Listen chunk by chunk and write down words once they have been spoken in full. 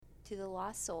To the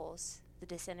lost souls, the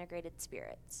disintegrated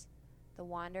spirits, the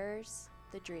wanderers,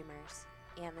 the dreamers,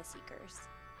 and the seekers,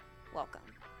 welcome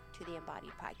to the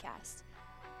Embodied Podcast.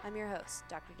 I'm your host,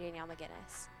 Dr. Danielle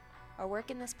McGinnis. Our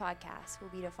work in this podcast will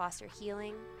be to foster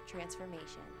healing,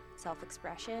 transformation,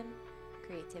 self-expression,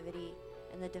 creativity,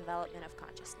 and the development of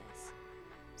consciousness.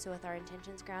 So with our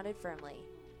intentions grounded firmly,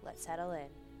 let's settle in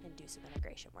and do some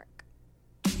integration work.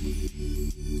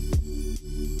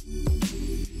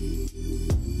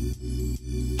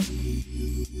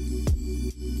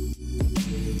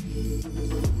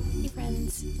 Hey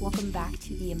friends, welcome back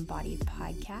to the Embodied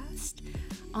Podcast.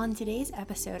 On today's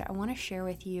episode, I want to share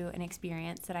with you an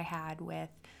experience that I had with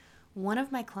one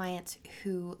of my clients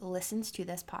who listens to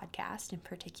this podcast in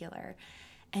particular,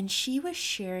 and she was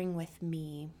sharing with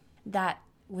me that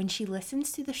when she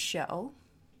listens to the show,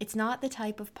 it's not the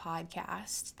type of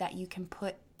podcast that you can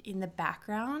put in the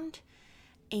background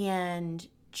and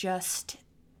just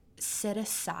sit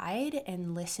aside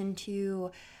and listen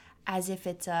to as if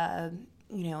it's an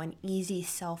easy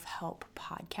self-help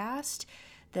podcast,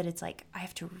 that it's like I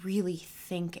have to really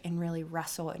think and really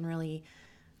wrestle and really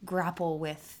grapple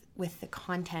with the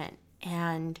content.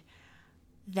 And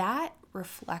that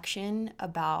reflection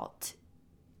about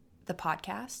the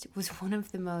podcast was one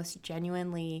of the most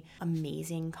genuinely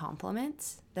amazing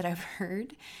compliments that I've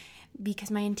heard,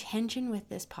 because my intention with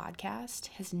this podcast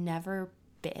has never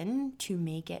been to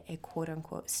make it a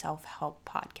quote-unquote self-help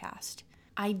podcast.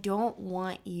 I don't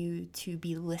want you to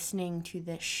be listening to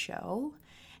this show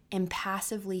and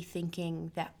passively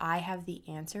thinking that I have the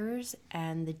answers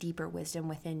and the deeper wisdom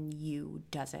within you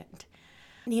doesn't.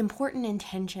 The important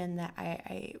intention that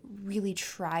I really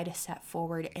try to set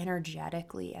forward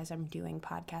energetically as I'm doing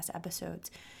podcast episodes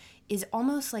is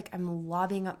almost like I'm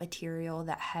lobbing up material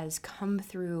that has come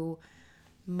through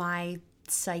my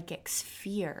psychic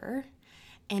sphere,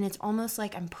 and it's almost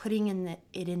like I'm putting it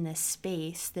in this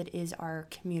space that is our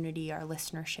community, our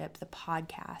listenership, the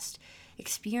podcast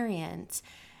experience,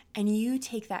 and you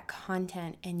take that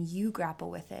content and you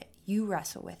grapple with it, you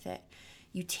wrestle with it,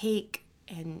 you take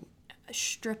and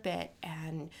strip it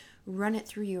and run it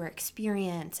through your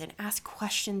experience and ask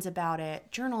questions about it,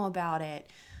 journal about it,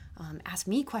 ask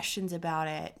me questions about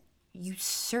it. You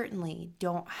certainly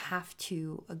don't have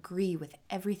to agree with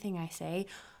everything I say,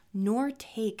 nor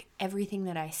take everything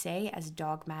that I say as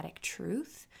dogmatic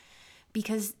truth,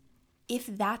 because if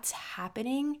that's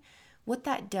happening, what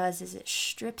that does is it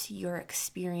strips your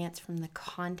experience from the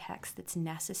context that's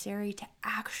necessary to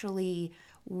actually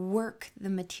work the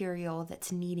material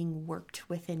that's needing worked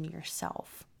within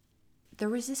yourself. There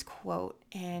was this quote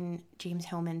in James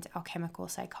Hillman's Alchemical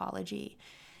Psychology.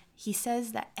 He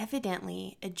says that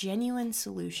evidently a genuine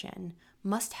solution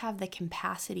must have the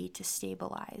capacity to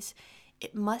stabilize.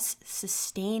 It must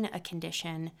sustain a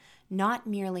condition, not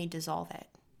merely dissolve it.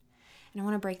 And I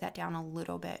want to break that down a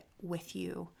little bit with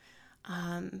you.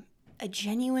 A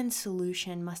genuine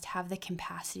solution must have the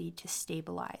capacity to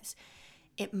stabilize.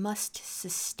 It must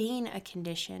sustain a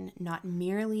condition, not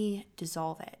merely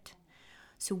dissolve it.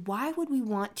 So why would we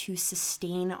want to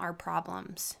sustain our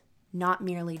problems, not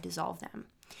merely dissolve them?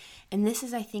 And this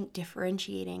is, I think,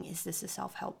 differentiating, is this a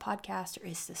self-help podcast or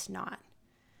is this not?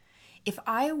 If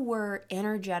I were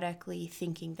energetically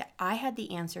thinking that I had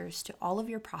the answers to all of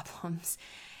your problems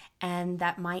and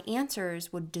that my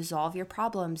answers would dissolve your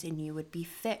problems and you would be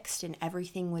fixed and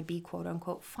everything would be quote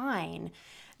unquote fine,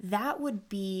 that would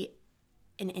be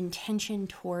an intention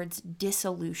towards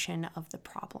dissolution of the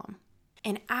problem.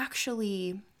 And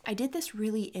actually, I did this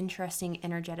really interesting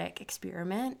energetic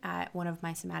experiment at one of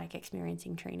my somatic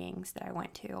experiencing trainings that I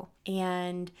went to.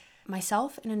 And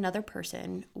myself and another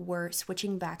person were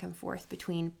switching back and forth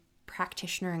between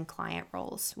practitioner and client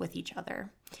roles with each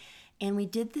other. And we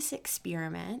did this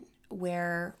experiment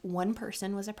where one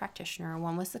person was a practitioner,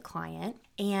 one was the client,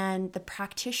 and the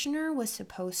practitioner was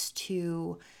supposed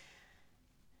to,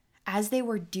 as they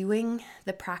were doing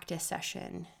the practice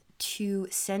session, to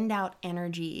send out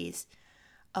energies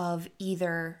of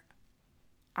either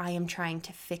I am trying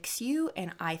to fix you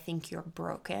and I think you're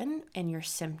broken and your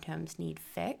symptoms need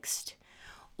fixed,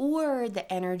 or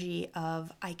the energy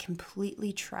of I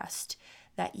completely trust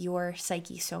that your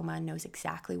psyche soma knows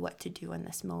exactly what to do in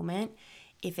this moment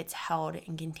if it's held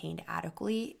and contained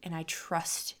adequately, and I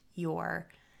trust your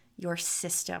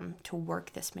system to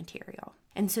work this material.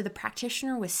 And so the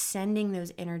practitioner was sending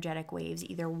those energetic waves,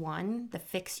 either one, the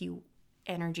fix you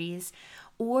energies,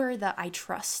 or the I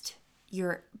trust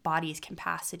your body's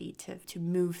capacity to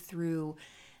move through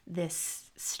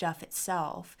this stuff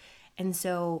itself. And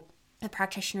so the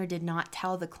practitioner did not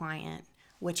tell the client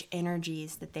which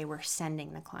energies that they were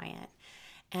sending the client.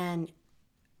 And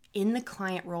in the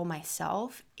client role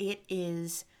myself, it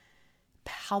is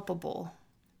palpable.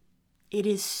 It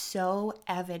is so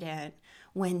evident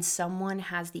when someone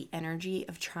has the energy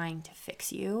of trying to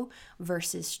fix you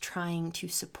versus trying to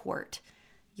support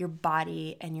your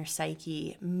body and your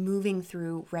psyche moving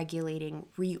through, regulating,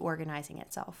 reorganizing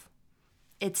itself.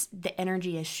 The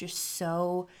energy is just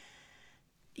so,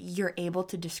 you're able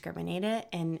to discriminate it,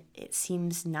 and it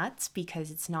seems nuts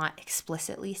because it's not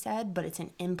explicitly said, but it's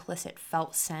an implicit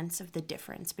felt sense of the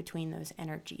difference between those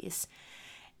energies.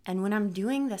 And when I'm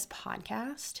doing this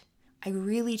podcast, I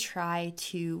really try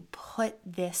to put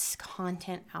this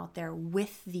content out there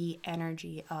with the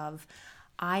energy of,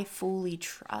 I fully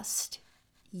trust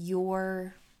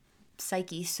your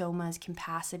psyche, soma's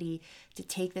capacity to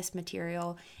take this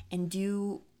material and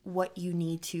do what you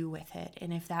need to with it.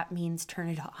 And if that means turn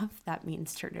it off, that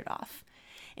means turn it off.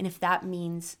 And if that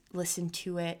means listen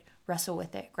to it, wrestle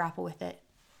with it, grapple with it,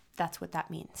 that's what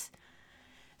that means.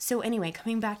 So anyway,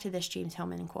 coming back to this James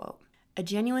Hillman quote, a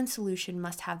genuine solution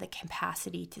must have the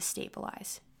capacity to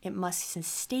stabilize. It must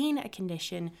sustain a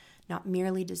condition, not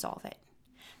merely dissolve it.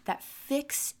 That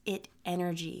fix it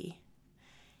energy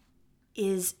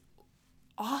is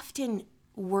often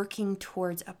working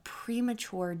towards a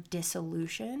premature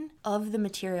dissolution of the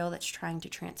material that's trying to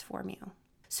transform you.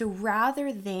 So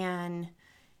rather than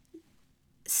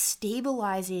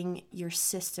stabilizing your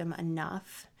system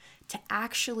enough to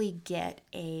actually get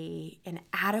an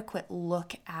adequate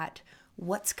look at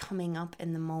what's coming up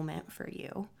in the moment for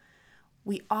you,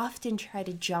 we often try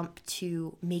to jump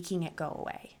to making it go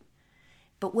away.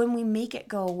 But when we make it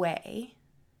go away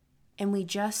and we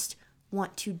just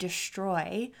want to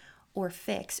destroy or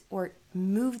fix or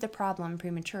move the problem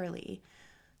prematurely,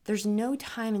 there's no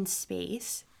time and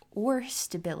space or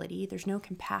stability, there's no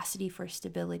capacity for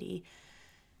stability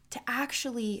to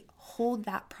actually hold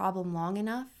that problem long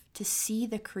enough to see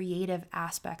the creative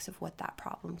aspects of what that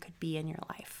problem could be in your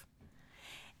life.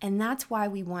 And that's why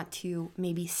we want to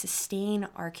maybe sustain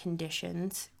our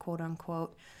conditions, quote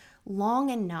unquote, long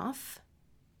enough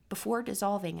before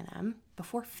dissolving them,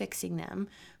 before fixing them,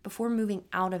 before moving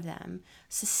out of them,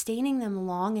 sustaining them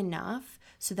long enough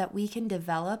so that we can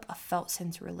develop a felt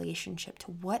sense relationship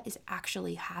to what is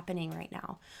actually happening right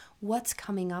now, what's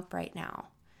coming up right now.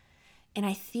 And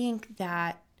I think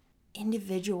that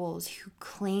individuals who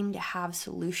claim to have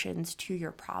solutions to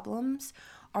your problems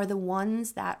are the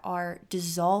ones that are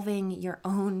dissolving your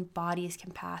own body's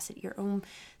capacity, your own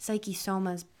psyche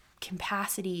soma's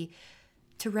capacity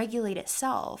to regulate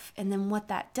itself. And then what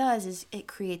that does is it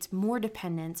creates more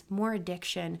dependence, more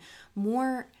addiction,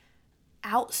 more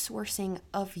outsourcing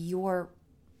of your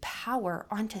power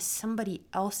onto somebody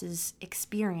else's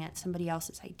experience, somebody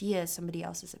else's ideas, somebody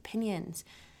else's opinions.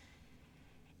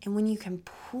 And when you can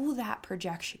pull that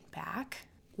projection back,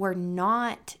 or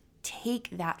not take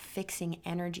that fixing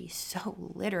energy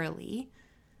so literally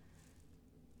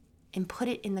and put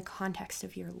it in the context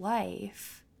of your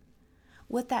life,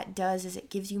 what that does is it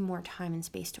gives you more time and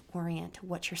space to orient to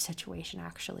what your situation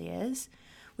actually is,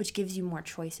 which gives you more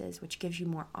choices, which gives you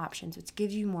more options, which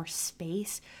gives you more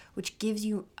space, which gives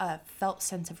you a felt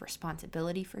sense of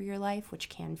responsibility for your life, which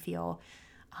can feel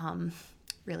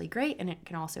really great, and it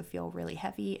can also feel really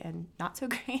heavy and not so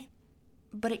great.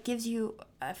 But it gives you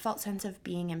a felt sense of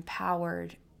being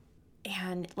empowered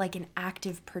and like an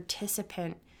active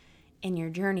participant in your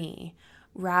journey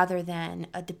rather than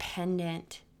a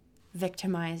dependent,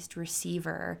 victimized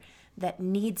receiver that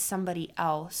needs somebody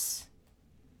else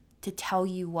to tell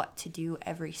you what to do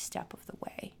every step of the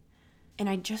way. And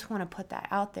I just want to put that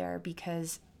out there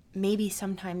because maybe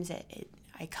sometimes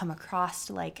I come across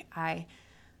like I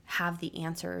have the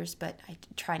answers, but I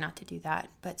try not to do that.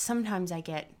 But sometimes I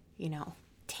get,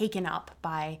 taken up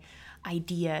by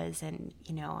ideas and,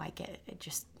 I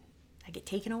get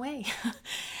taken away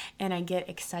and I get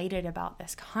excited about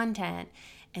this content.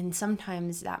 And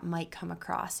sometimes that might come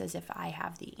across as if I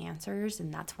have the answers,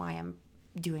 and that's why I'm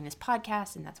doing this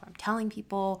podcast and that's why I'm telling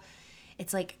people.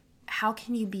 It's like, how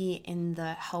can you be in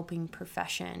the helping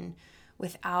profession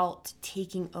without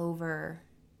taking over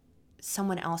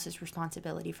someone else's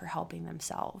responsibility for helping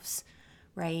themselves,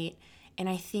 right? And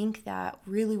I think that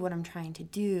really what I'm trying to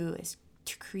do is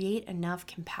to create enough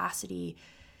capacity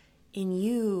in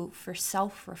you for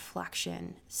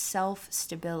self-reflection,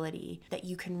 self-stability, that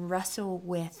you can wrestle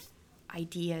with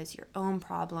ideas, your own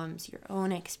problems, your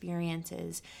own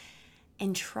experiences,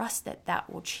 and trust that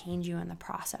that will change you in the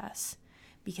process.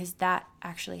 Because that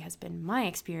actually has been my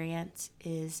experience,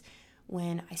 is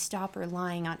when I stop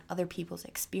relying on other people's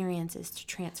experiences to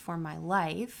transform my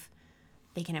life,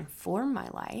 they can inform my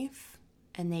life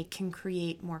and they can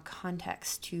create more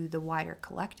context to the wider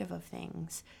collective of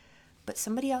things. but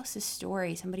somebody else's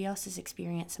story, somebody else's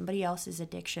experience, somebody else's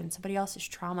addiction, somebody else's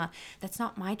trauma, that's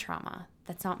not my trauma.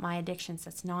 That's not my addictions.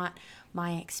 That's not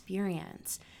my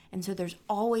experience. And so there's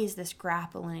always this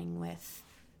grappling with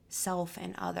self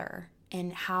and other,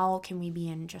 and how can we be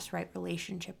in just right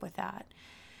relationship with that?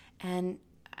 And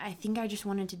I think I just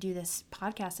wanted to do this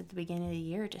podcast at the beginning of the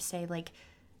year to say, like,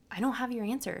 I don't have your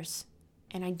answers,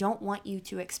 and I don't want you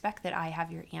to expect that I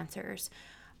have your answers.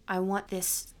 I want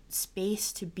this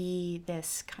space to be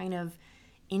this kind of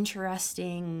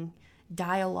interesting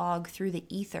dialogue through the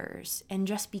ethers. And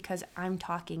just because I'm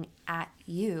talking at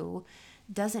you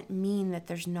doesn't mean that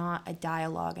there's not a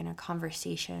dialogue and a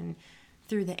conversation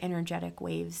through the energetic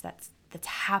waves that's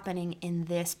happening in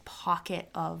this pocket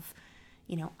of,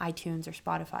 iTunes or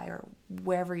Spotify or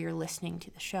wherever you're listening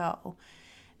to the show.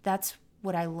 That's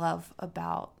what I love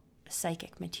about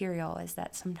psychic material, is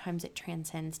that sometimes it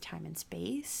transcends time and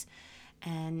space.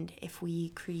 And if we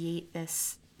create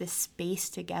this space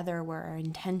together where our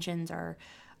intentions are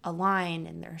aligned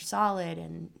and they're solid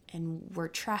and we're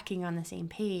tracking on the same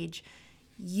page,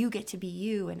 you get to be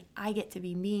you and I get to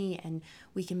be me, and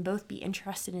we can both be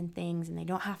interested in things and they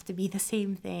don't have to be the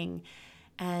same thing.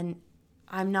 And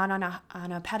I'm not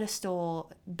on a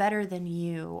pedestal better than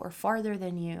you or farther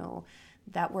than you,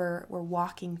 that we're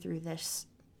walking through this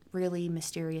really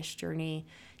mysterious journey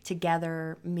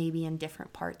together, maybe in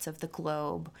different parts of the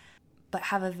globe, but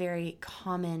have a very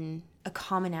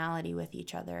commonality with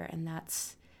each other. And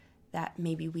that's that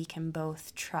maybe we can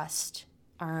both trust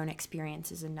our own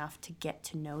experiences enough to get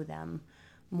to know them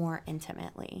more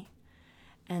intimately.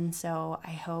 And so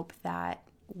I hope that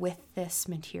with this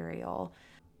material,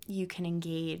 you can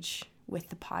engage with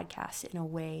the podcast in a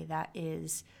way that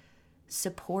is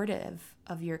supportive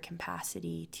of your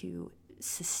capacity to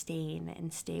sustain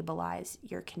and stabilize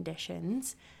your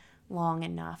conditions long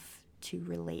enough to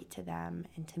relate to them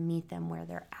and to meet them where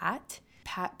they're at.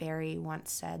 Pat Barry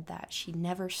once said that she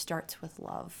never starts with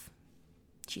love.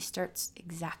 She starts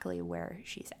exactly where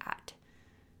she's at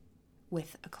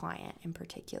with a client in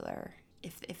particular.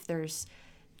 If there's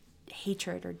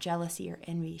hatred or jealousy or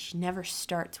envy, she never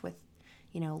starts with,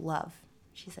 love.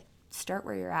 She's like, start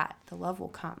where you're at. The love will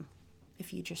come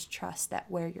if you just trust that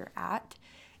where you're at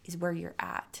is where you're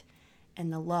at.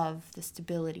 And the love, the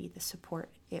stability, the support,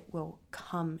 it will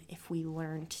come if we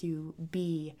learn to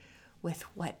be with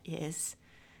what is.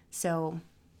 So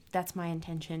that's my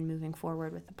intention moving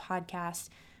forward with the podcast.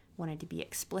 Wanted to be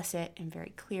explicit and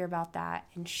very clear about that.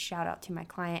 And shout out to my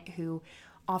client who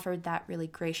offered that really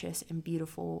gracious and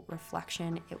beautiful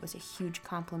reflection. It was a huge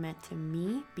compliment to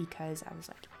me, because I was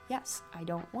like, yes, I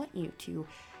don't want you to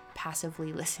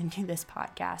passively listen to this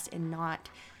podcast and not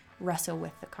wrestle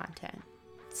with the content.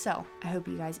 So I hope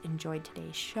you guys enjoyed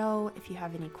today's show. If you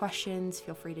have any questions,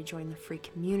 feel free to join the free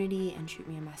community and shoot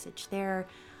me a message there.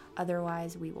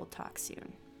 Otherwise, we will talk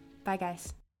soon. Bye,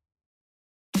 guys.